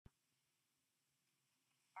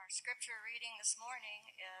Scripture reading this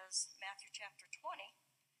morning is Matthew chapter 20,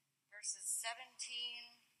 verses 17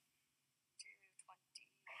 to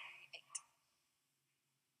 28.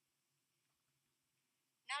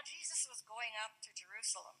 Now Jesus was going up to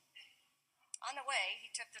Jerusalem. On the way,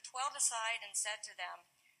 he took the 12 aside and said to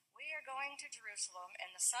them, "We are going to Jerusalem,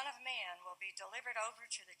 and the Son of Man will be delivered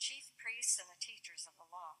over to the chief priests and the teachers of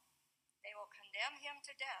the law. They will condemn him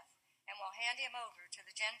to death, and will hand him over to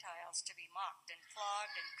the Gentiles to be mocked and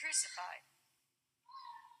flogged and crucified.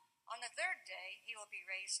 On the third day he will be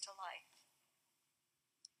raised to life."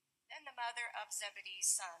 Then the mother of Zebedee's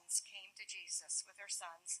sons came to Jesus with her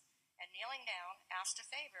sons, and kneeling down, asked a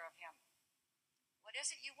favor of him. "What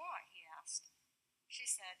is it you want?" he asked. She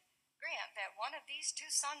said, "Grant that one of these two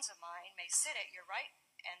sons of mine may sit at your right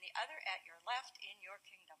and the other at your left in your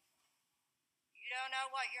kingdom." "You don't know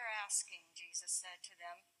what you're asking," Jesus said to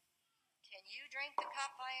them. "Can you drink the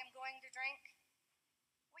cup I am going to drink?"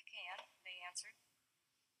 "We can," they answered.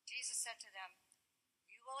 Jesus said to them,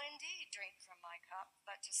 "You will indeed drink from my cup,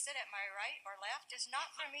 but to sit at my right or left is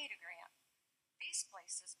not for me to grant. These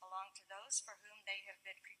places belong to those for whom they have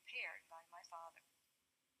been prepared by my Father."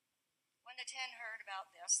 When the 10 heard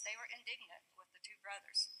about this, they were indignant with the 2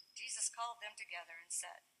 brothers. Jesus called them together and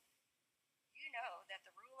said, "You know that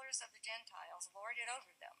the rulers of the Gentiles lord it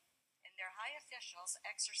over them, and their high officials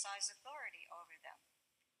exercise authority over them.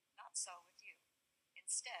 Not so with you.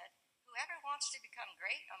 Instead, whoever wants to become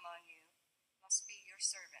great among you must be your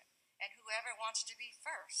servant, and whoever wants to be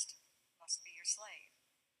first must be your slave.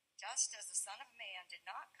 Just as the Son of Man did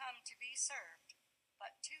not come to be served,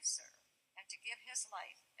 but to serve, and to give his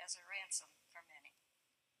life as a ransom for many."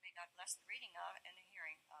 May God bless the reading of and the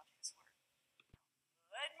hearing of his word.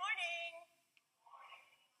 Good morning.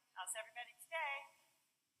 How's everybody today?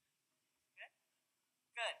 Good?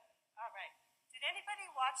 Good. All right. Did anybody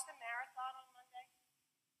watch the marathon on Monday?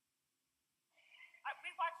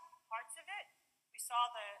 We watched parts of it. We saw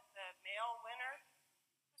the male winner.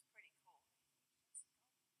 It was pretty cool.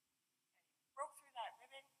 And he broke through that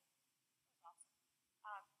ribbon. It was awesome.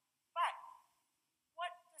 But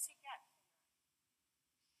what does he get from that?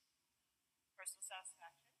 Personal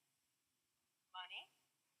satisfaction, money.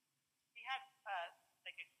 He had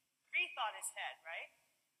like a wreath on his head, right?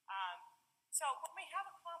 So when we have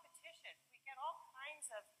a competition, we get all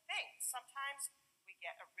kinds of things. Sometimes we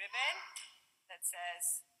get a ribbon that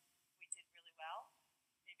says we did really well.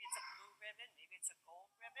 Maybe it's a blue ribbon, maybe it's a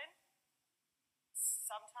gold ribbon.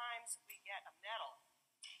 Sometimes we get a medal.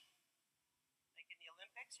 Like in the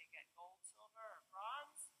Olympics, you get gold, silver, or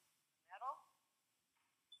bronze, a medal.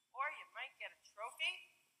 Or you might get a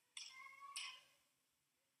trophy.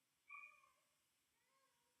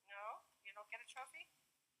 No, you don't get a trophy?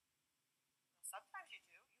 Well, sometimes you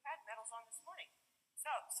do. You had medals on this morning.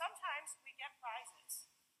 So sometimes we get prizes.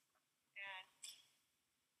 And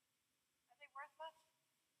are they worth much?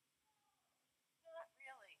 Not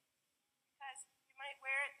really. Because you might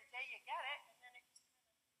wear it the day you get it, and then it just kind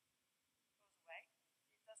of goes away.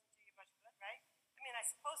 It doesn't do you much good, right? I mean, I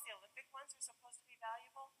suppose the Olympic ones are supposed to be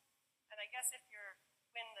valuable. And I guess if you're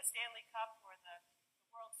win the Stanley Cup or the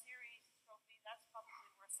World Series trophy, that's probably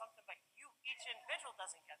worth something. But each individual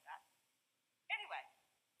doesn't get that. Anyway,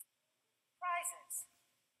 prizes.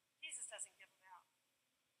 Jesus doesn't give them out.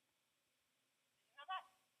 Did you know that?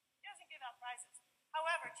 He doesn't give out prizes.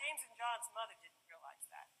 However, James and John's mother didn't realize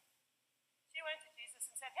that. She went to Jesus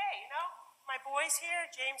and said, "Hey, my boys here,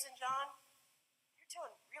 James and John, they're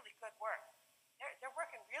doing really good work. They're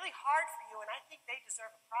working really hard for you, and I think they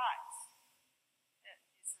deserve a prize." And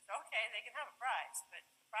Jesus says, "Okay, they can have a prize, but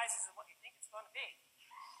the prize isn't what you think it's going to be."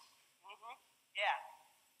 Yeah.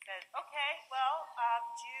 Said, "Okay, well,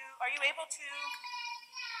 are you able to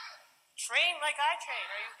train like I train?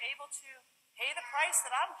 Are you able to pay the price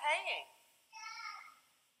that I'm paying?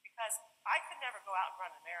 Because I could never go out and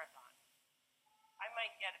run a marathon. I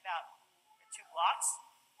might get about 2 blocks,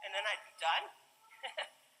 and then I'd be done.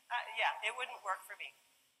 Yeah, it wouldn't work for me."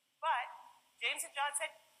 But James and John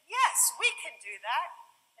said, "Yes, we can do that."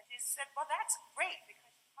 And Jesus said, "Well, that's great,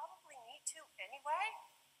 because you probably need to anyway.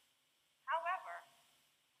 However,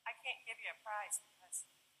 I can't give you a prize because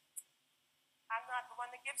I'm not the one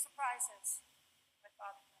that gives the prizes. My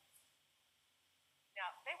Father does."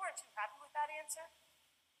 Now, they weren't too happy with that answer.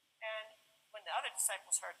 And when the other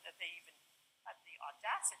disciples heard that they even had the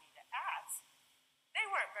audacity to ask, they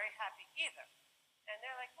weren't very happy either. And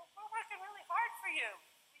they're like, "Well, we're working really hard for you.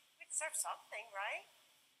 We deserve something, right?"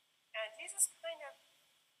 And Jesus kind of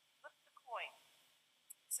flipped the coin.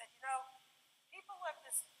 He said, people of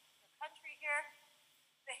the country here,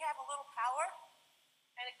 they have a little power,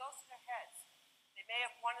 and it goes to their heads. They may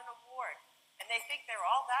have won an award, And they think they're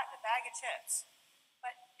all that in a bag of chips.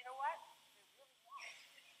 But you know what? They're really not.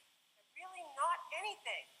 They're really not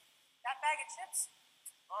anything. That bag of chips,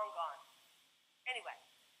 long gone. Anyway,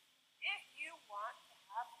 if you want to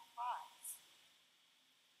have a prize,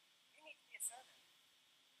 you need to be a servant.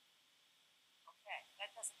 Okay, that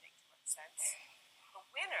doesn't make too much sense. The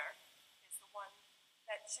winner is the one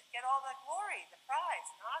that should get all the glory, the prize,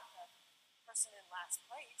 not the person in last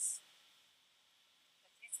place.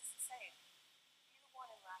 But Jesus is saying, be the one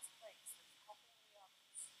in last place that's helping the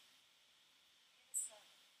others. Be the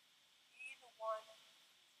servant. Be the one who's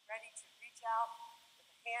ready to reach out with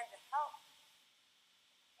a hand to help,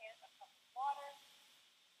 a cup of water,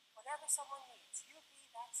 whatever someone needs. You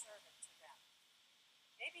be that servant to them.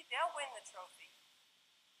 Maybe they'll win the trophy,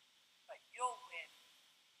 but you'll win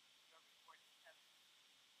your reward in heaven.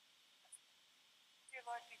 Dear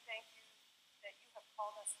Lord, we thank you that you have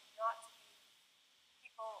called us not to be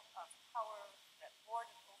people of power that lord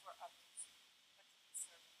it over others, but to be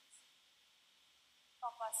servants.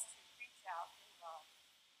 Help us to reach out in love,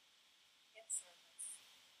 in service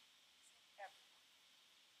to everyone,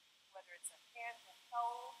 whether it's a hand to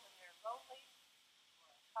hold when they're lonely, or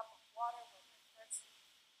a cup of water when they're thirsty.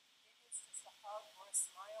 Maybe it's just a hug or a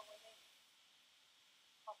smile when they need.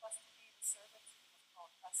 Help us to be the servants you have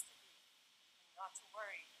called us to be, and not to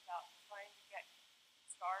worry about trying to get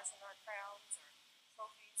stars in our crowns or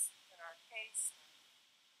trophies in our case or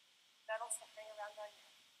medals to hang around our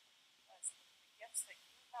neck. Because the gifts that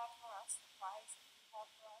you have for us, the prize that you have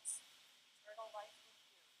for us, eternal life with you,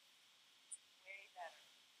 is way better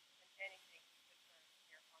than anything we could earn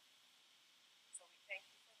here on earth. So we thank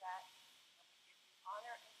you for that, and we give you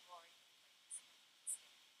honor and glory and praise in Jesus'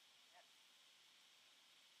 name. Amen.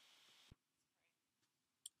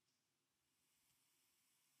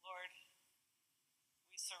 Lord,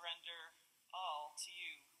 we surrender all to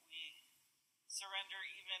you. We surrender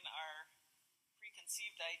even our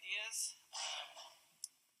preconceived ideas.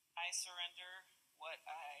 I surrender what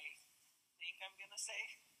I think I'm going to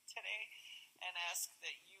say today and ask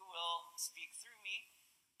that you will speak through me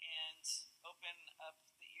and open up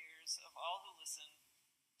the ears of all who listen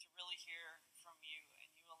to really hear from you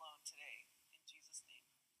and you alone today. In Jesus' name,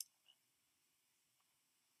 amen.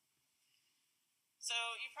 So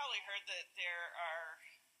you probably heard that there are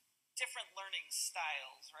different learning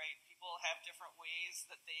styles, right? People have different ways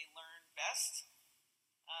that they learn best.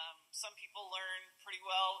 Some people learn pretty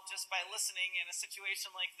well just by listening. In a situation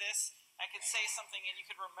like this, I could say something and you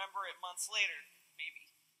could remember it months later, maybe.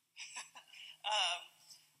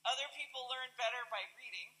 Other people learn better by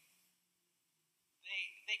reading.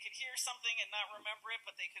 They could hear something and not remember it,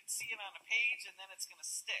 but they could see it on a page and then it's going to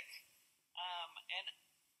stick. And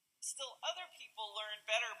still other people learn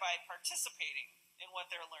better by participating in what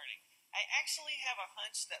they're learning. I actually have a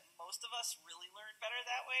hunch that most of us really learn better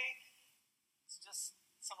that way. It's just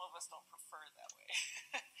some of us don't prefer it that way.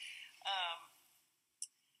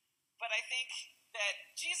 But I think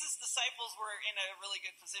that Jesus' disciples were in a really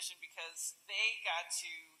good position because they got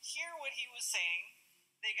to hear what he was saying,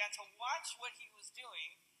 they got to watch what he was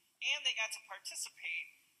doing, and they got to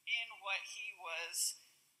participate in what he was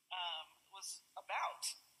about,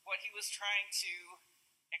 what he was trying to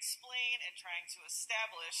explain and trying to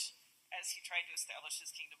establish as he tried to establish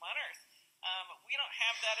his kingdom on earth. We don't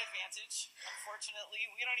have that advantage, unfortunately.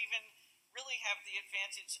 We don't even really have the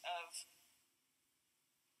advantage of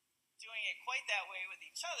doing it quite that way with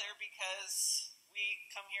each other because we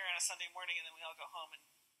come here on a Sunday morning and then we all go home and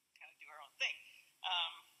kind of do our own thing.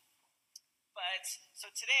 But so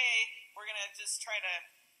today we're going to just try to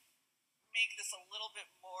make this a little bit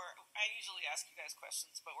more. I usually ask you guys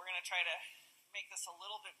questions, but we're going to try to make this a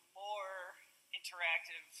little bit more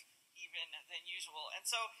interactive even than usual. And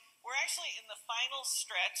so we're actually in the final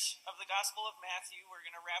stretch of the Gospel of Matthew. We're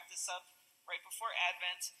going to wrap this up right before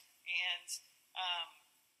Advent. And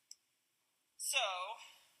so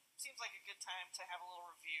seems like a good time to have a little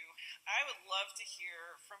review. I would love to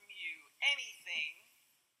hear from you anything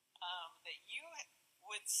that you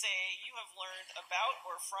would say you have learned about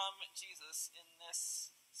or from Jesus in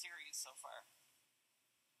this series so far.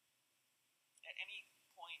 At any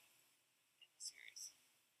point in the series.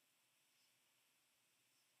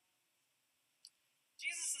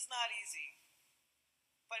 Jesus is not easy,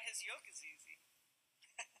 but his yoke is easy.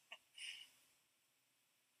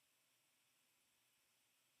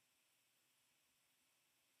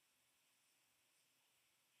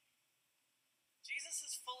 Jesus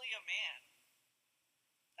is fully a man.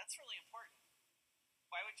 That's really important.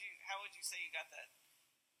 How would you say you got that?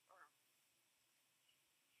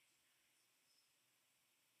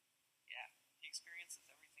 Yeah, he experiences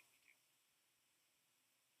everything we do.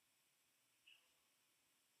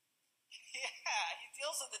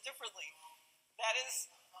 Bill said it differently. That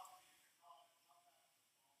is,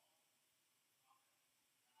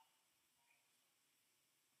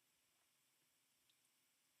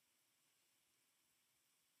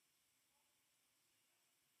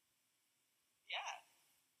 yeah,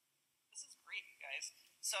 this is great, you guys.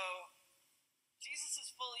 So, Jesus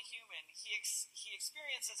is fully human. He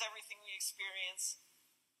experiences everything we experience,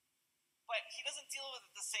 but he doesn't deal with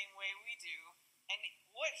it the same way we do. And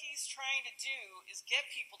what he's trying to do is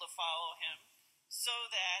get people to follow him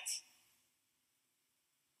so that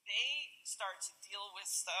they start to deal with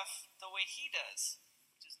stuff the way he does,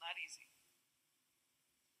 which is not easy.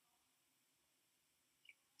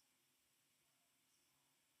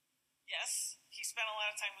 Yes, he spent a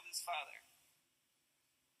lot of time with his father.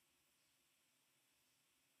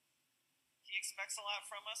 He expects a lot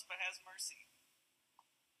from us, but has mercy.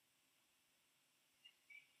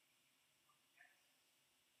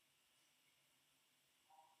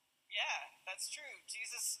 Yeah, that's true.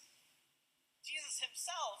 Jesus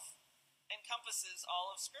himself encompasses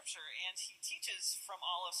all of Scripture, and he teaches from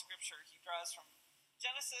all of Scripture. He draws from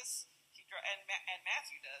Genesis, and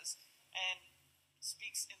Matthew does, and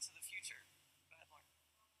speaks into the future. Go ahead, Lauren.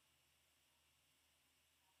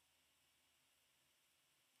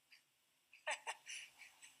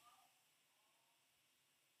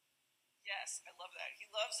 Yes, I love that. He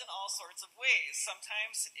loves in all sorts of ways.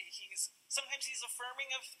 Sometimes he's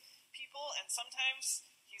affirming of people, and sometimes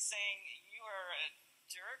he's saying you are a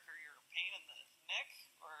jerk or you're a pain in the neck,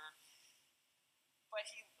 or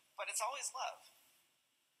but it's always love.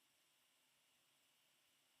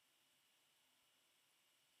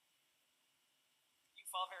 You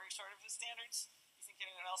fall very short of his standards. You think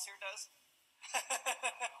anyone else here does? I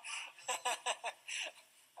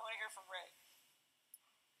want to hear from Ray.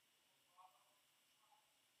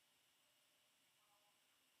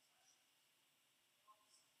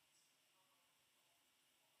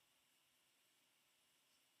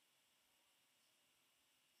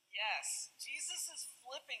 Yes, Jesus is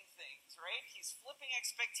flipping things, right? He's flipping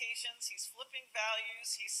expectations, he's flipping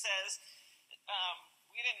values. He says,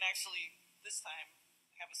 we didn't actually this time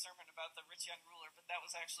have a sermon about the rich young ruler, but that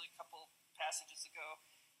was actually a couple passages ago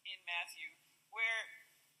in Matthew, where,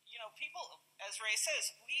 people, as Ray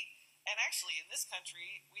says, and actually in this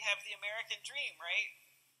country, we have the American dream, right?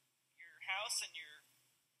 Your house and your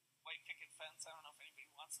white picket fence. I don't know if anybody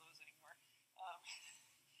wants those anymore.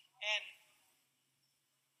 And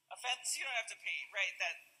a fence you don't have to paint, right?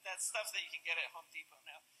 That's stuff that you can get at Home Depot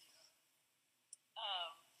now.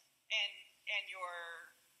 And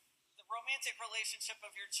the romantic relationship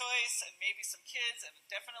of your choice, and maybe some kids, and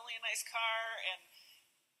definitely a nice car. And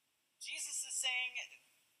Jesus is saying,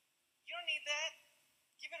 you don't need that.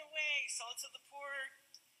 Give it away. Sell it to the poor.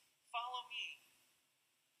 Follow me.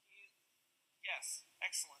 Yes,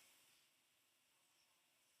 excellent.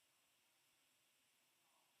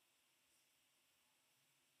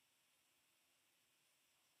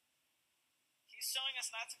 He's showing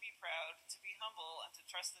us not to be proud, to be humble, and to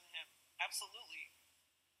trust in him. Absolutely.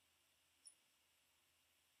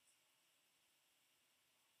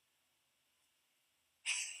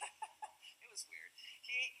 It was weird.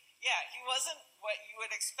 He wasn't what you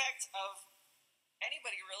would expect of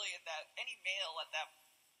anybody really any male at that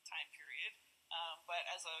time period. But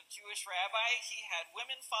as a Jewish rabbi, he had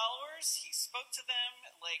women followers. He spoke to them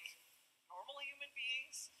like normal human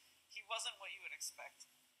beings. He wasn't what you would expect.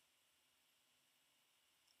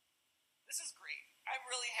 This is great. I'm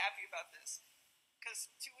really happy about this.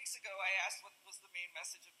 Because 2 weeks ago I asked what was the main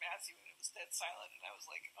message of Matthew, and it was dead silent, and I was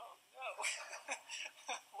like, oh no.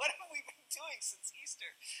 What have we been doing since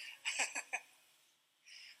Easter?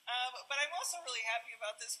 But I'm also really happy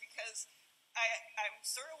about this because I'm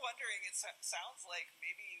sort of wondering, it sounds like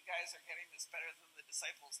maybe you guys are getting this better than the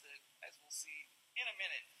disciples did, as we'll see in a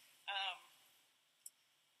minute.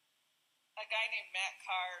 A guy named Matt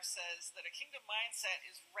Carr says that a kingdom mindset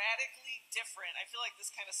is radically different. I feel like this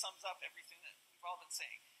kind of sums up everything that we've all been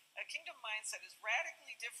saying. A kingdom mindset is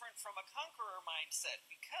radically different from a conqueror mindset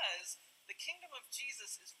because the kingdom of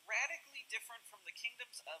Jesus is radically different from the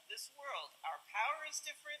kingdoms of this world. Our power is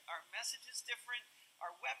different, our message is different,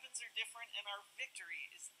 our weapons are different, and our victory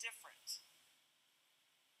is different.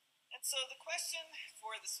 And so the question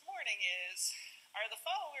for this morning is, are the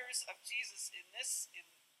followers of Jesus in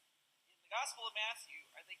the Gospel of Matthew,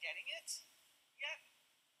 are they getting it yet?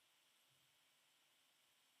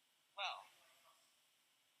 Well,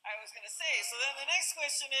 I was going to say, so then the next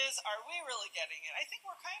question is, are we really getting it? I think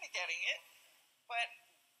we're kind of getting it, but,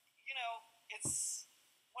 it's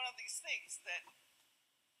one of these things that,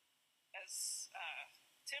 as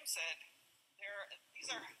Tim said,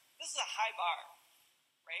 this is a high bar.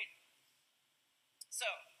 right? So,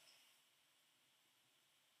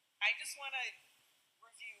 I just want to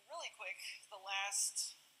review really quick the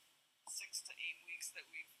last 6 to 8 weeks that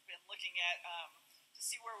we've been looking at to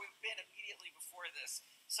see where we've been immediately before this.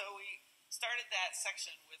 So we started that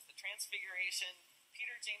section with the transfiguration.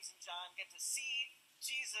 Peter, James, and John get to see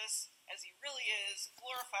Jesus as he really is,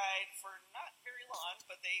 glorified for not very long,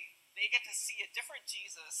 but they get to see a different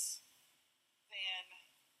Jesus than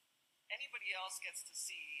anybody else gets to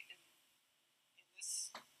see in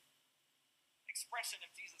this expression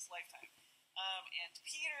of Jesus' lifetime. And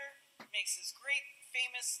Peter makes his great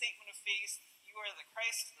famous statement of faith, "You are the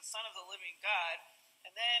Christ, the Son of the living God."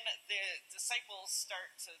 And then the disciples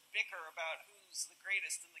start to bicker about who's the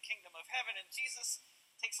greatest in the kingdom of heaven. And Jesus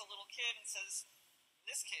takes a little kid and says,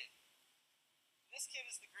 this kid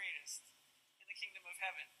is the greatest in the kingdom of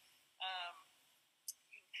heaven.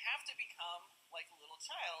 You have to become like a little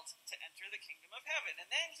child to enter the kingdom of heaven. And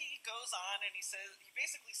then he goes on and he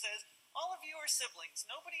basically says, all of you are siblings.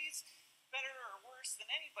 Nobody's better or worse than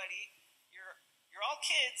anybody. You're all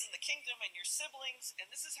kids in the kingdom and you're siblings, and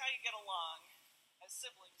this is how you get along as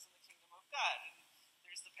siblings in the kingdom of God. And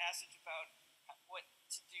there's the passage about what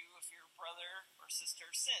to do if your brother or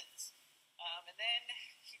sister sins. And then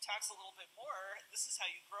he talks a little bit more. This is how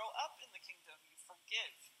you grow up in the kingdom. You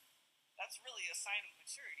forgive. That's really a sign of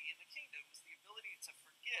maturity in the kingdom, is the ability to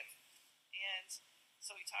forgive. And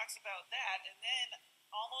so he talks about that. And then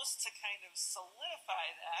almost to kind of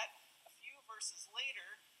solidify that, a few verses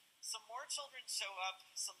later, some more children show up.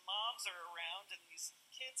 Some moms are around, and these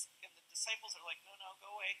kids and the disciples are like, no,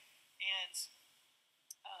 go away. And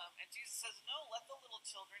Jesus says, no, let the little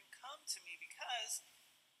children come to me, because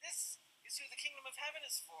this is who the kingdom of heaven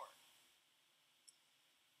is for.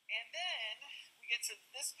 And then we get to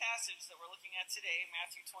this passage that we're looking at today,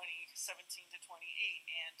 Matthew 20, 17 to 28.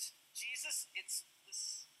 And Jesus, it's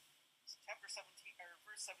this chapter 17, or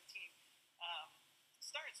verse 17,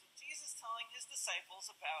 starts with Jesus telling his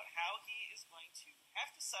disciples about how he is going to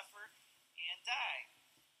have to suffer and die.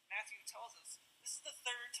 Matthew tells us this is the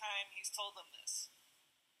third time he's told them this,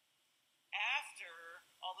 after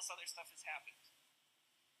all this other stuff has happened.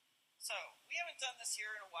 So, we haven't done this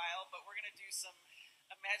here in a while, but we're going to do some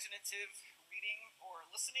imaginative reading or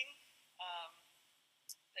listening.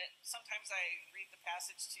 That sometimes I read the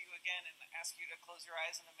passage to you again and ask you to close your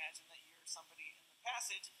eyes and imagine that you're somebody in the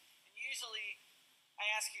passage. And usually I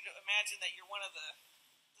ask you to imagine that you're one of the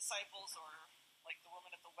disciples, or like the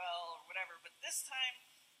woman at the well or whatever. But this time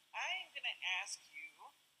I'm going to ask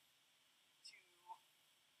you to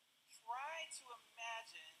try to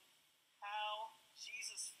imagine how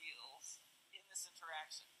Jesus feels in this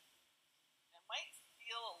interaction. It might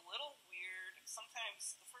feel a little weird.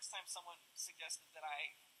 Sometimes, the first time someone suggested that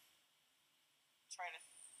I try to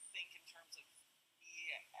think in terms of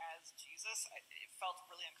me as Jesus, it felt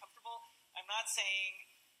really uncomfortable. I'm not saying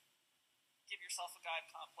give yourself a God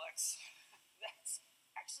complex. That's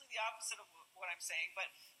actually the opposite of what I'm saying.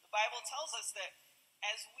 But the Bible tells us that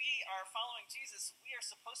as we are following Jesus, we are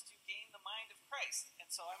supposed to gain the mind of Christ. And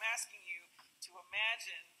so I'm asking you to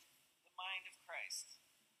imagine the mind of Christ.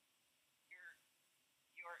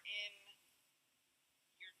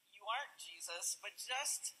 You aren't Jesus, but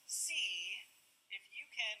just see if you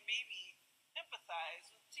can maybe empathize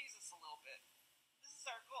with Jesus a little bit. This is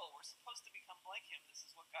our goal. We're supposed to become like him. This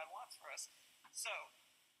is what God wants for us. So,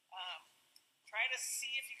 try to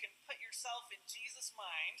see if you can put yourself in Jesus'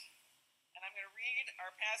 mind. And I'm going to read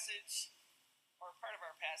our passage, or part of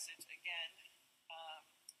our passage again,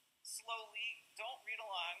 slowly. Don't read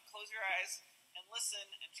along. Close your eyes and listen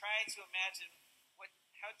and try to imagine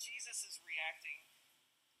how Jesus is reacting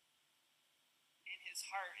in his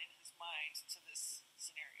heart, in his mind, to this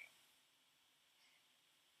scenario.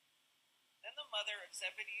 Then the mother of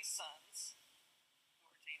Zebedee's sons,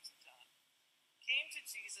 who were James and John, came to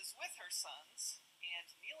Jesus with her sons,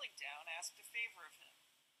 and kneeling down, asked a favor of him.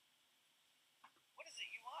 "What is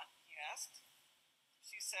it you want?" he asked.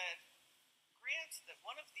 She said, "Grant that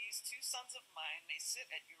one of these two sons of mine may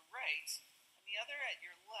sit at your right, and the other at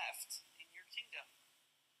your left in your kingdom."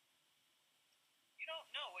 "You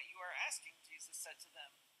don't know what you are asking," Jesus said to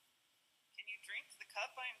them. "Can you drink the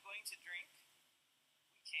cup I am going to drink?"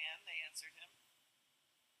 "We can," they answered him.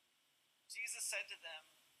 Jesus said to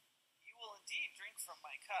them, "You will indeed drink from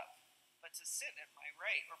my cup, but to sit at my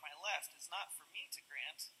right or my left is not for me to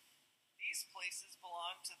grant. These places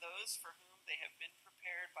belong to those for whom they have been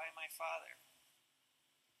prepared by my Father."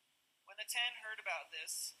 When the 10 heard about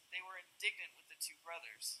this, they were indignant with the two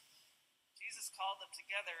brothers. Jesus called them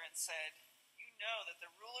together and said, "You know that the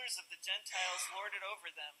rulers of the Gentiles lord it over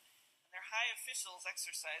them, and their high officials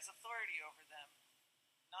exercise authority over them.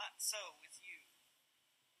 Not so with you.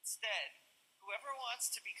 Instead, whoever wants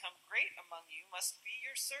to become great among you must be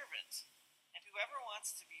your servant, and whoever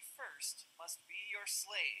wants to be first must be your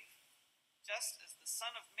slave, just as the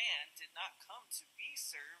Son of Man did not come to be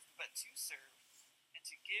served, but to serve, and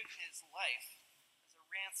to give his life as a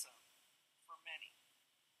ransom for many.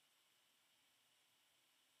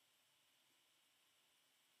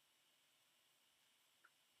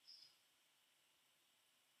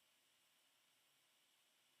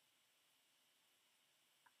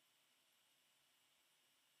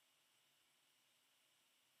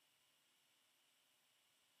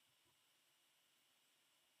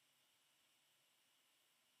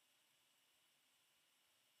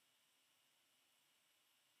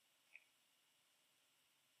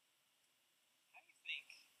 How do you think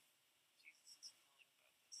Jesus is feeling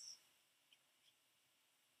about this interaction?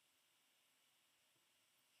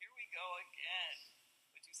 Here we go again.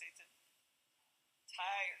 What'd you say, Tim?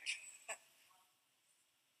 Tired.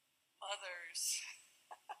 Mothers.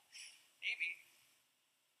 Maybe.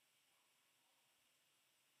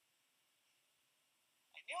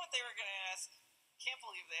 I knew what they were going to ask. Can't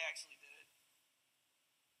believe they actually did it.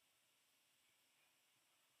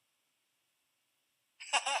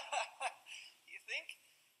 You think?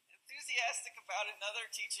 Enthusiastic about another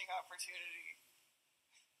teaching opportunity.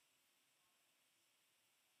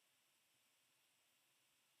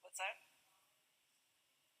 What's that?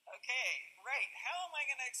 Okay, right. How am I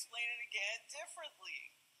going to explain it again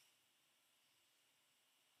differently?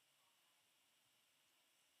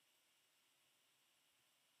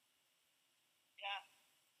 Yeah,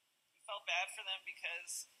 he felt bad for them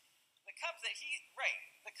because the cup that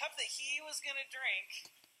he was going to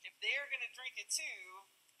drink, if they were going to drink it too,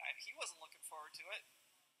 he wasn't looking forward to it.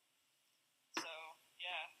 So,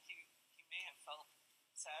 yeah, he may have felt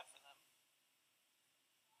sad for them.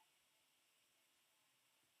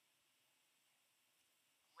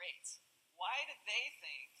 Great. Why did they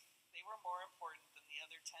think they were more important than the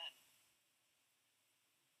other 10?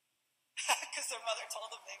 Because their mother told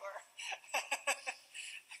them they were.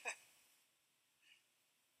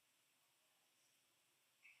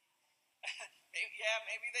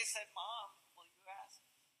 Maybe they said, Mom, will you ask?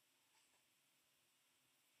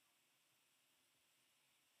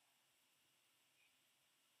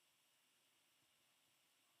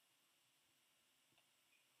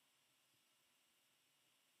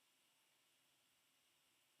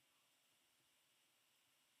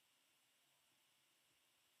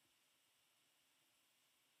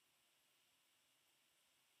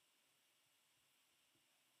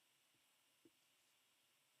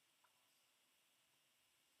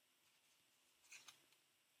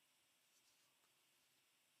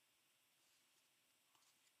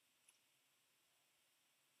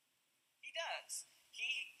 He does.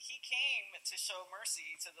 He came to show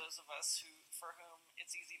mercy to those of us for whom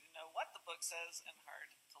it's easy to know what the book says and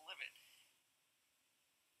hard to live it.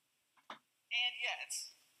 And yet,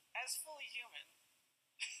 as fully human,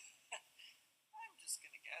 I'm just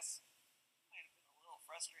gonna guess, might have been a little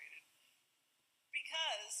frustrated.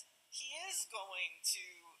 Because he is going to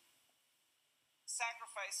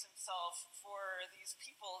sacrifice himself for these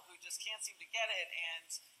people who just can't seem to get it and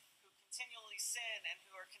who continually sin and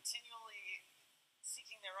who are continually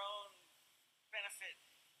seeking their own benefit,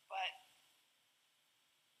 but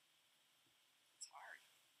it's hard.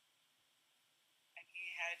 And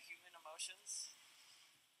he had human emotions,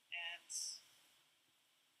 and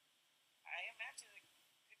I imagine it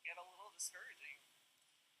could get a little discouraging.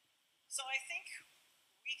 So I think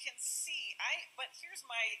we can see, but here's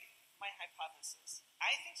my hypothesis.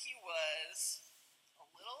 I think he was a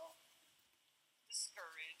little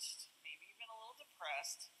discouraged, maybe even a little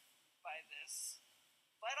depressed by this,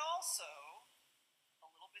 but also a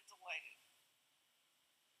little bit delighted.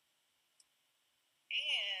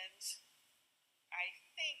 And I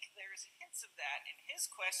think there's hints of that in his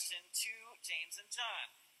question to James and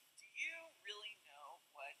John. Do you really know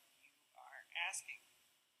what you are asking?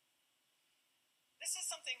 This is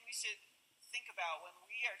something we should think about when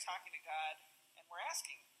we are talking to God and we're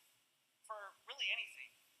asking for really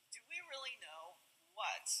anything. Do we really know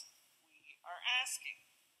what we are asking?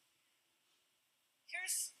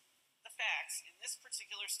 Here's the facts in this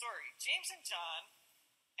particular story. James and John,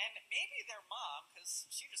 and maybe their mom, because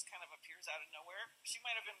she just kind of appears out of nowhere, she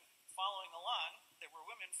might have been following along. There were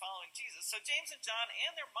women following Jesus. So James and John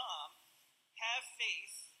and their mom have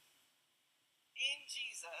faith in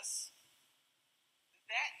Jesus,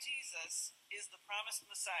 that Jesus is the promised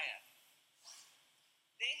Messiah.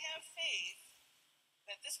 They have faith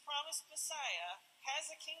that this promised Messiah has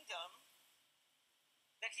a kingdom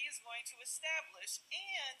that he is going to establish,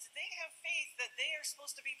 and they have faith that they are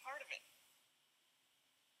supposed to be part of it.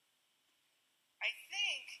 I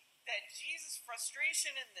think that Jesus'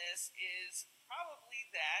 frustration in this is probably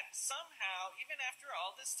that somehow, even after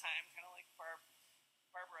all this time, kind of like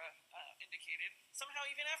Barbara indicated, somehow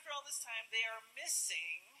even after all this time, they are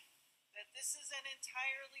missing that this is an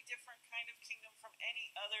entirely different kind of kingdom from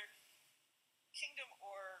any other kingdom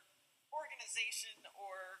or organization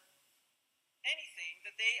or anything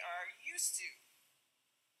that they are used to.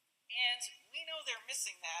 And we know they're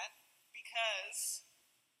missing that because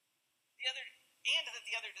that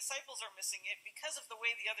the other disciples are missing it because of the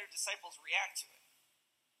way the other disciples react to it.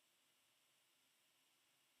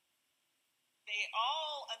 They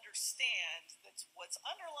all understand that what's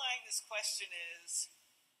underlying this question is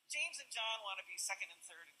James and John want to be second and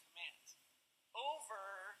third in command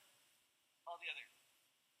over all the other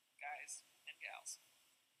guys and gals.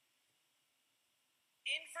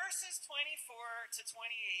 In verses 24 to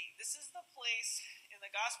 28, this is the place in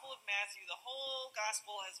the Gospel of Matthew. The whole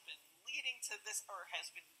Gospel has been leading to this, or has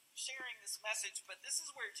been sharing this message, but this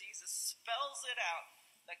is where Jesus spells it out.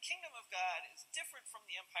 The kingdom of God is different from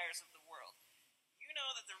the empires of the world. You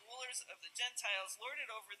know that the rulers of the Gentiles lord it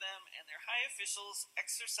over them, and their high officials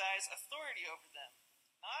exercise authority over them.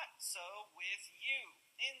 Not so with you.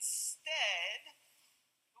 Instead,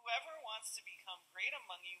 whoever wants to become great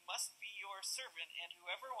among you must be your servant, and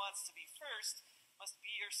whoever wants to be first must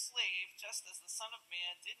be your slave, just as the Son of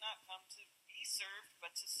Man did not come to be served,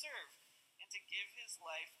 but to serve, and to give his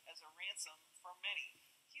life as a ransom for many.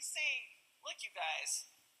 He's saying, look, you guys,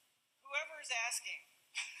 whoever is asking,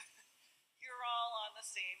 you're all on the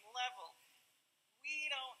same level. We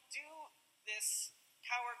don't do this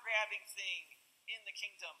power-grabbing thing in the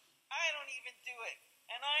kingdom. I don't even do it,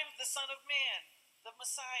 and I'm the Son of Man, the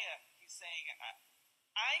Messiah. He's saying,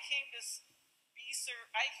 I came to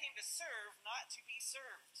serve, not to be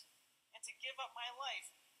served, and to give up my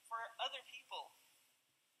life for other people.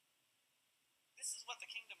 This is what the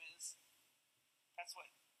kingdom is. That's what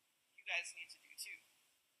you guys need to do too.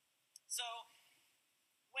 So,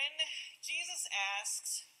 when Jesus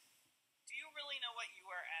asks, do you really know what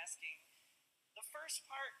you are asking? The first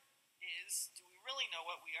part is, do we really know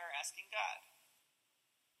what we are asking God?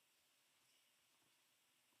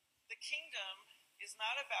 The kingdom is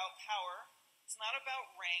not about power. It's not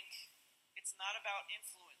about rank. It's not about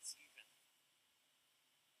influence even.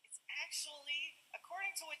 It's actually,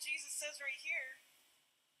 according to what Jesus says right here,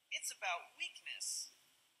 it's about weakness.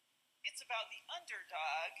 It's about the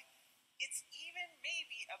underdog. It's even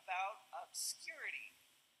maybe about obscurity.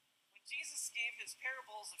 When Jesus gave his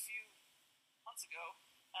parables a few months ago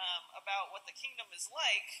about what the kingdom is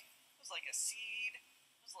like, it was like a seed.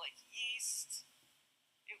 It was like yeast.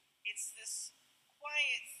 It's this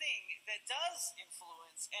quiet thing that does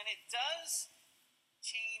influence, and it does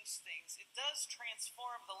change things. It does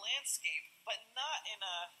transform the landscape, but not in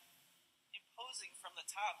a imposing from the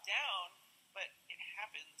top down, but it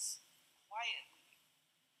happens quietly,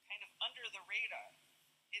 kind of under the radar.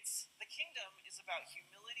 The kingdom is about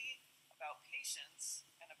humility, about patience,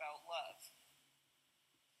 and about love.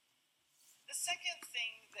 The second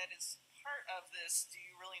thing that is part of this, do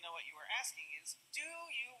you really know what you are asking, is, do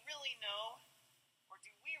you really know, or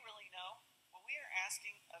do we really know, what we are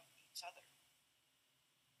asking of each other?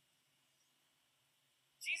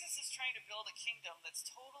 Jesus is trying to build a kingdom that's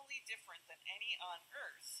totally different than any on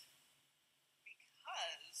earth,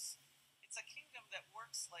 because it's a kingdom that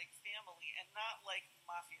works like family and not like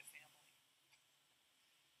mafia family.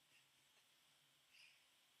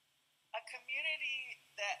 A community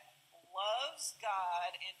that loves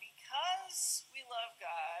God, and because we love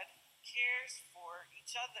God, cares for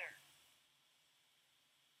each other.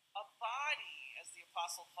 A body, as the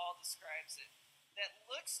Apostle Paul describes it, that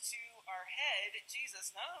looks to our head,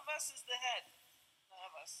 Jesus. None of us is the head. None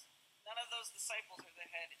of us. None of those disciples are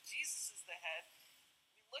the head. Jesus is the head.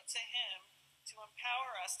 We look to him to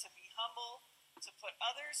empower us to be humble, to put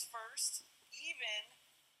others first, even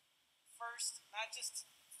first, not just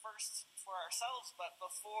first for ourselves, but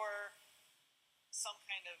before some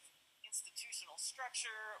kind of institutional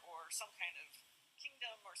structure or some kind of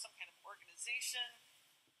kingdom or some kind of organization.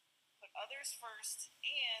 Put others first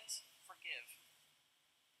and forgive.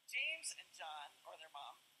 James and John, or their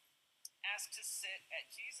mom, asked to sit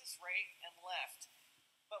at Jesus' right and left.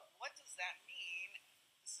 But what does that mean?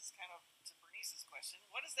 This is kind of to Bernice's question.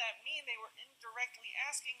 What does that mean? They were indirectly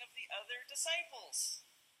asking of the other disciples.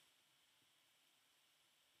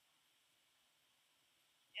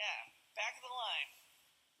 Yeah, back of the line.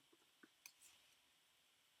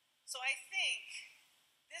 So I think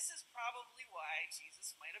this is probably why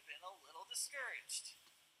Jesus might have been a little discouraged.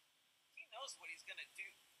 He knows what he's going to do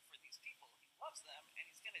for these people. He loves them, and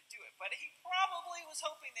he's going to do it. But he probably was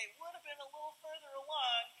hoping they would have been a little further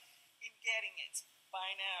along in getting it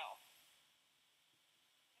by now.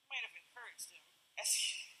 It might have encouraged him as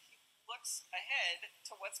he looks ahead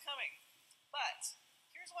to what's coming. But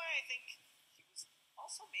here's why I think he was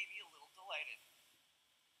also maybe a little delighted.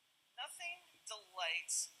 Nothing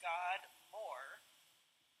delights God more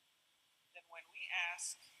than when we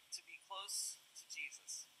ask to be close to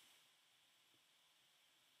Jesus.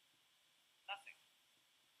 Nothing.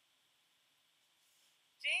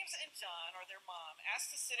 James and John, or their mom,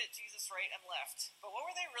 asked to sit at Jesus' right and left, but what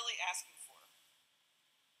were they really asking for?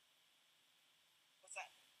 What's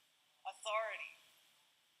that? Authority,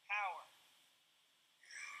 power,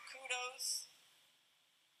 kudos.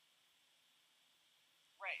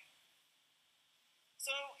 Right.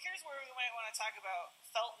 So here's where we might want to talk about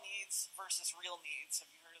felt needs versus real needs. Have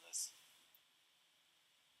you heard of this?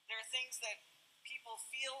 There are things that people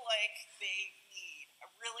feel like they need. I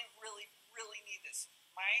really, really, really need this.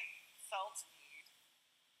 My felt need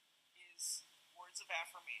is words of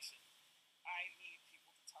affirmation. I need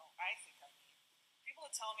people to I think I need people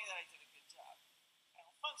to tell me that I did a good job. I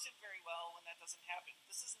don't function very well when that doesn't happen.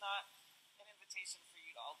 This is not an invitation for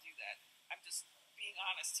you to all do that. I'm just being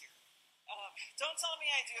honest here. Don't tell me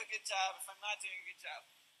I do a good job if I'm not doing a good job.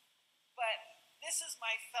 But this is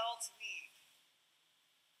my felt need.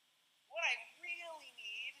 What I really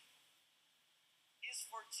need is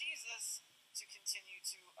for Jesus to continue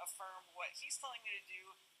to affirm what he's telling me to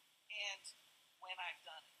do and when I've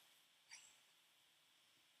done it.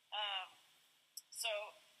 So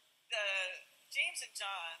the James and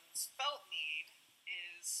John's felt need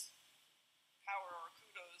is power or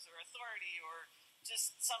kudos or authority or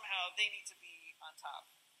just somehow they need to be on top.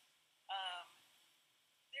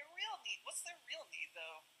 Their real need, what's their real need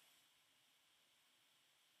though?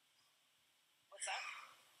 What's that?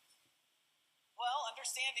 Well,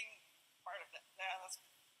 understanding part of that. That's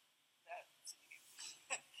neat.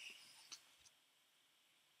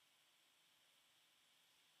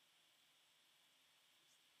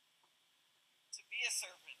 To be a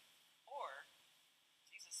servant or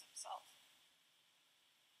Jesus himself.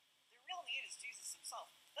 Their real need is Jesus himself.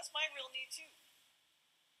 That's my real need too.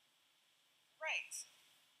 Right.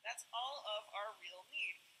 That's all of our real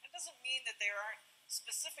need. It doesn't mean that there aren't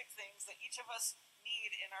specific things that each of us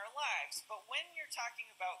need in our lives. But when you're talking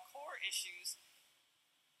about core issues,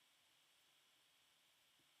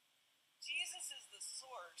 Jesus is the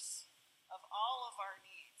source of all of our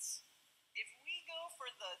needs. If we go for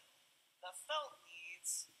the felt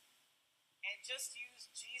needs and just use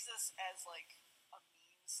Jesus as like a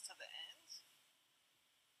means to the end,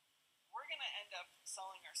 we're going to end up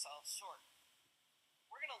selling ourselves short.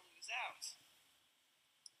 We're going to lose out.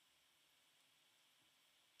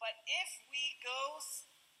 But if we go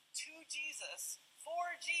to Jesus,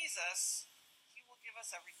 for Jesus, he will give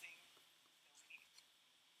us everything that we need.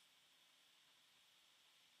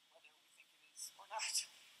 Whether we think it is or not.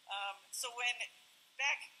 So when,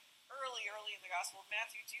 back early in the Gospel of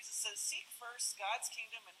Matthew, Jesus says, seek first God's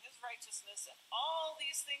kingdom and his righteousness, and all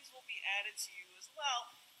these things will be added to you as well.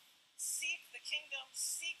 Seek the kingdom,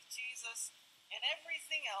 seek Jesus, and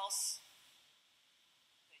everything else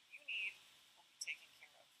that you need will be taken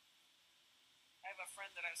care of. I have a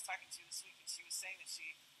friend that I was talking to this week, and she was saying that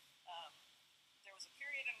there was a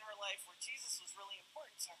period in her life where Jesus was really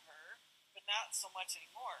important to her, but not so much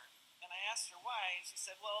anymore. And I asked her why, and she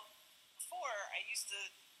said, well, before I used to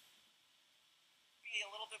be a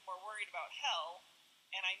little bit more worried about hell,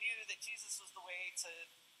 and I knew that Jesus was the way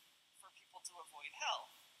for people to avoid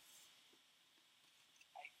hell.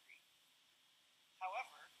 I agree.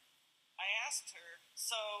 However, I asked her,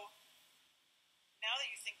 so now that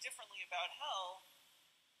you think differently about hell,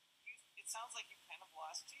 it sounds like you've kind of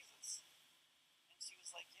lost Jesus. And she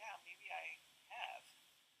was like, yeah, maybe I have.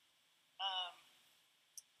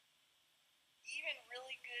 Even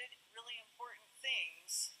really good, really important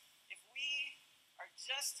things, if we are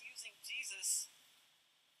just using Jesus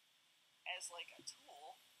as like a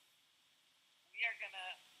tool, we are going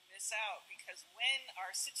to miss out, because when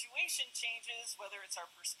our situation changes, whether it's our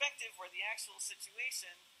perspective or the actual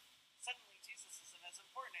situation, suddenly Jesus isn't as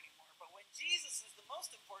important anymore. But when Jesus is the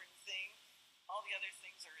most important thing, all the other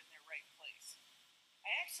things are in their right place. I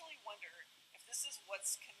actually wonder if this is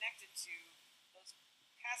what's connected to those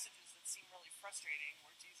passages that seem really frustrating,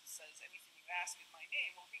 where Jesus says, anything you ask in my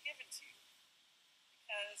name will be given to you.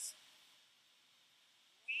 Because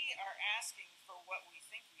we are asking for what we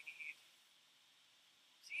think we need.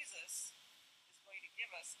 Jesus is going to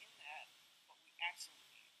give us in that what we actually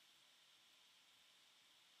need.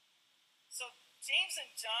 James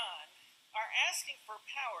and John are asking for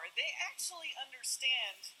power. They actually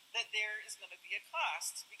understand that there is going to be a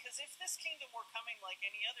cost, because if this kingdom were coming like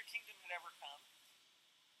any other kingdom had ever come,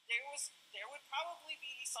 there would probably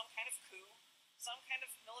be some kind of coup, some kind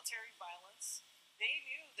of military violence. They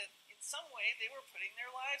knew that in some way they were putting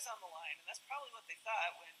their lives on the line, and that's probably what they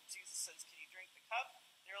thought when Jesus says, "Can you drink the cup?"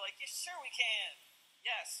 They were like, "Yeah, sure we can.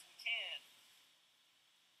 Yes, we can."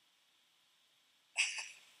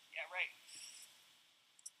 Yeah, right.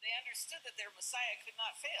 They understood that their Messiah could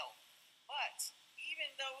not fail. But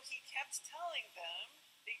even though he kept telling them,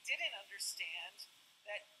 they didn't understand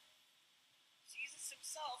that Jesus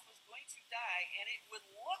himself was going to die, and it would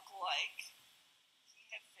look like he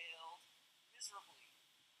had failed miserably.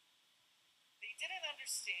 They didn't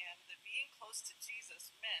understand that being close to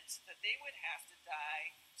Jesus meant that they would have to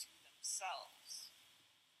die to themselves.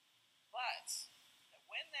 But that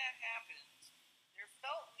when that happened, their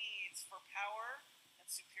felt needs for power and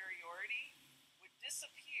superiority would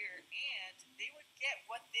disappear, and they would get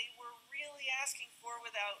what they were really asking for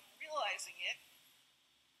without realizing it: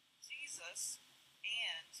 Jesus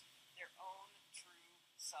and their own true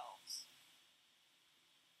selves.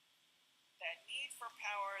 That need for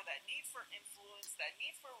power, that need for influence, that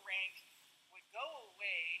need for rank would go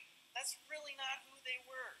away. That's really not who they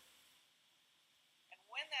were. And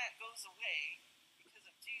when that goes away, because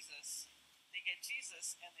of Jesus, they get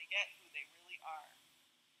Jesus and they get who they really are.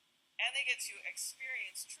 And they get to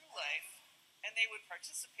experience true life, and they would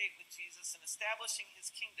participate with Jesus in establishing his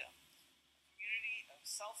kingdom, a community of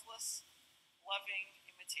selfless, loving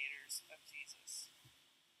imitators of Jesus.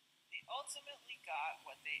 They ultimately got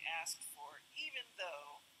what they asked for, even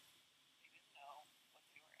though they didn't know what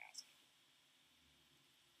they were asking.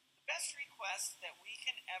 The best request that we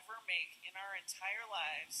can ever make in our entire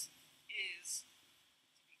lives is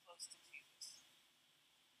to be close to Jesus.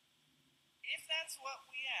 If that's what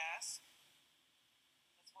we ask,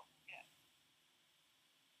 that's what we'll get.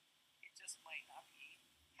 It just might not be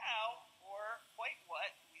how or quite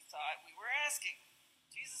what we thought we were asking.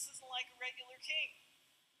 Jesus isn't like a regular king.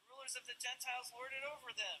 The rulers of the Gentiles lord it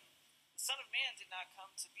over them. The Son of Man did not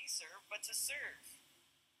come to be served, but to serve.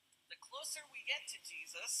 The closer we get to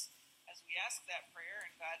Jesus, as we ask that prayer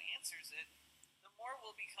and God answers it, the more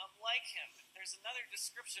we'll become like him. There's another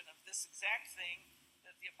description of this exact thing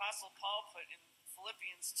that the Apostle Paul put in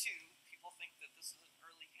Philippians 2. People think that this is an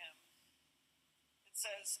early hymn. It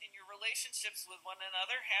says, "In your relationships with one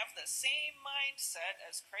another, have the same mindset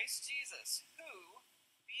as Christ Jesus, who,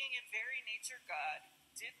 being in very nature God,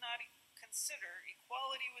 did not consider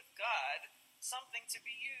equality with God something to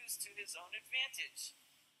be used to his own advantage.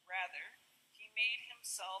 Rather, he made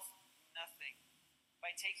himself nothing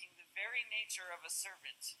by taking the very nature of a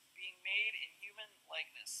servant, being made in human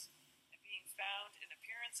likeness, and being found in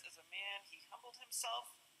appearance as a man, he humbled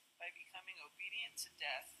himself by becoming obedient to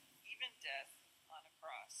death, even death on a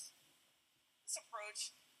cross." This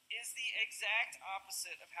approach is the exact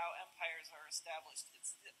opposite of how empires are established.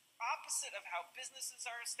 It's the opposite of how businesses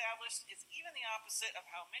are established. It's even the opposite of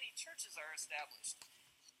how many churches are established.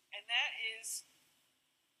 And that is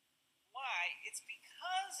why. It's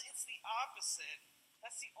because it's the opposite.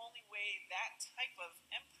 That's the only way that type of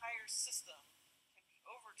empire system can be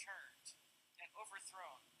overturned and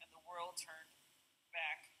overthrown and the world turned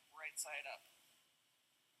back right side up.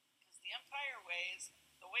 Because the empire way is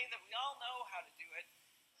the way that we all know how to do it,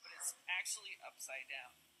 but it's actually upside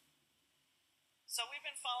down. So we've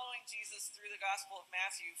been following Jesus through the Gospel of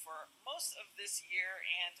Matthew for most of this year,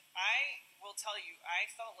 and I will tell you, I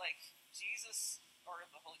felt like Jesus, or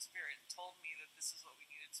the Holy Spirit, told me that this is what we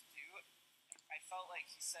needed to do. I felt like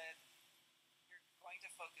he said, "You're going to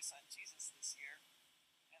focus on Jesus this year."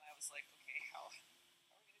 And I was like, okay, how are we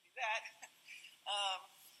going to do that?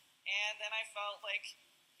 And then I felt like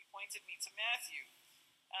he pointed me to Matthew.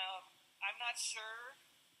 I'm not sure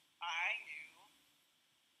I knew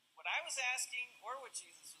what I was asking or what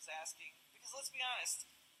Jesus was asking, because let's be honest,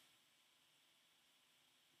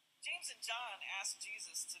 James and John asked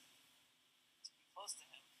Jesus to be close to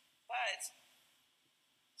him, but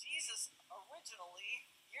Jesus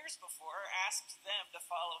originally, years before, asked them to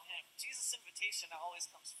follow him. Jesus' invitation always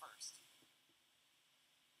comes first.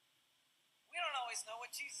 We don't always know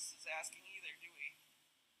what Jesus is asking either, do we?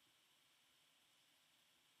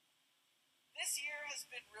 This year has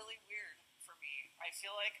been really weird for me. I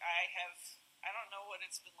feel like I don't know what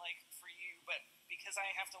it's been like for you, but because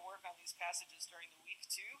I have to work on these passages during the week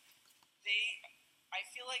too, I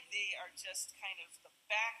feel like they are just kind of the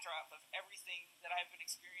backdrop of everything that I've been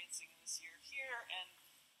experiencing this year here and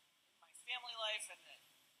in my family life and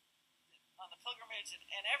on the pilgrimage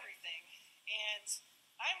and everything. And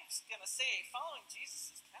I'm going to say following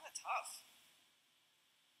Jesus is kind of tough.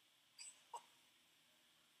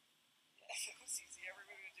 Yeah, if it was easy,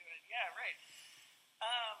 everybody would do it. Yeah, right.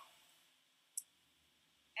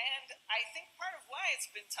 And I think part of why it's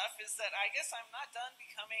been tough is that I guess I'm not done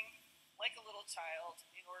becoming like a little child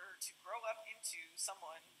in order to grow up into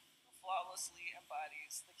someone who flawlessly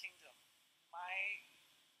embodies the kingdom. My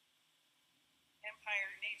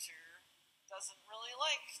empire nature doesn't really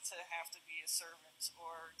like to have to be a servant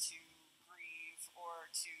or to grieve or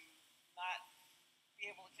to not be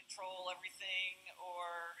able to control everything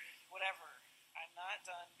or whatever. I'm not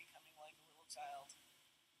done becoming like a little child.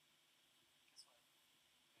 Guess what? You guys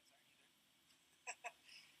aren't either.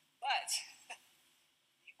 But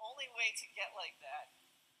the only way to get like that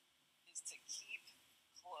is to keep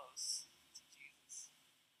close to Jesus.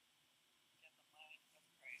 Get the mind of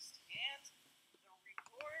Christ. And the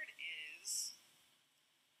reward is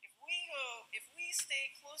if we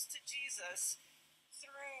stay close to Jesus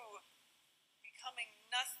through becoming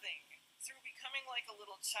nothing, through becoming like a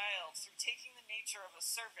little child, through taking the nature of a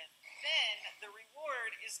servant, then the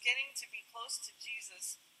reward is getting to be close to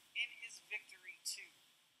Jesus in his victory too.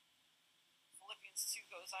 Philippians 2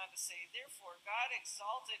 goes on to say, "Therefore God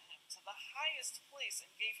exalted him to the highest place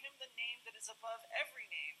and gave him the name that is above every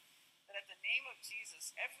name, that at the name of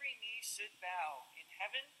Jesus every knee should bow in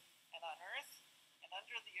heaven and on earth and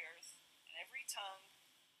under the earth, and every tongue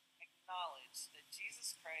acknowledge that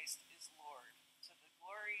Jesus Christ is Lord, to the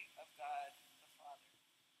glory of God the Father."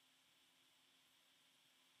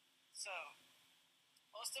 So,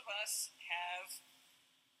 most of us have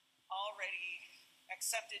already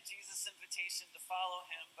accepted Jesus' invitation to follow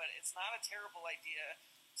him, but it's not a terrible idea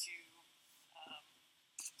to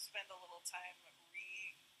spend a little time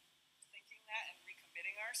rethinking that and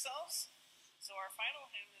recommitting ourselves. So our final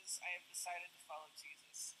hymn is, "I have decided to follow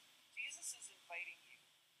Jesus." Jesus is inviting you.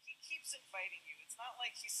 He keeps inviting you. It's not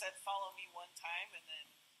like he said, "Follow me" one time and then,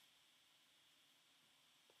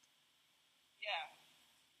 yeah,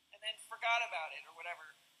 and then forgot about it or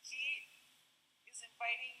whatever. He is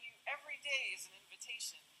inviting you every day as an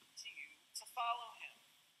invitation to you to follow him.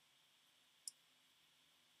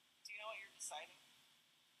 Do you know what you're deciding?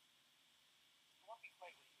 It won't be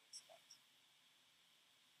quite what you expect.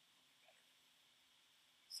 It'll be better.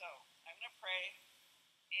 So, I'm going to pray,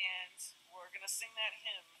 and we're going to sing that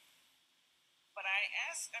hymn. But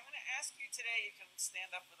I'm going to ask you today, you can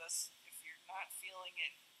stand up with us if you're not feeling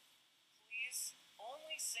it. Please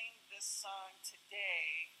only sing this song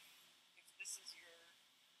today if this is your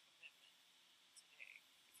commitment today.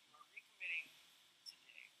 If you are recommitting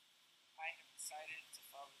today, I have decided to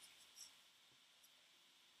follow Jesus.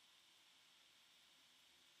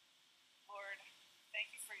 Lord,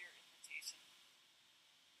 thank you for your invitation.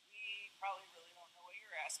 We probably really don't know what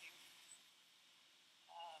you're asking.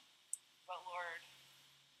 But Lord,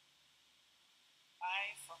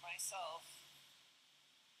 I, for myself,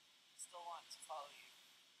 still want to follow you.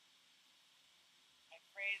 I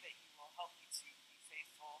pray that you will help me to be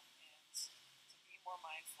faithful and to be more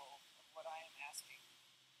mindful of what I am asking.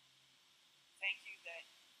 Thank you that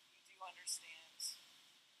you do understand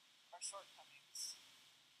our shortcomings,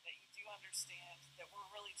 that you do understand that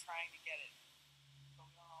we're really trying to get it, but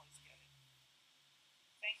we don't always get it.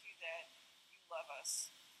 Thank you that you love us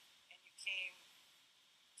and you came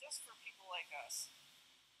just for people like us.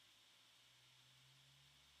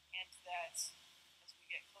 And that as we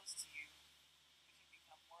get close to you,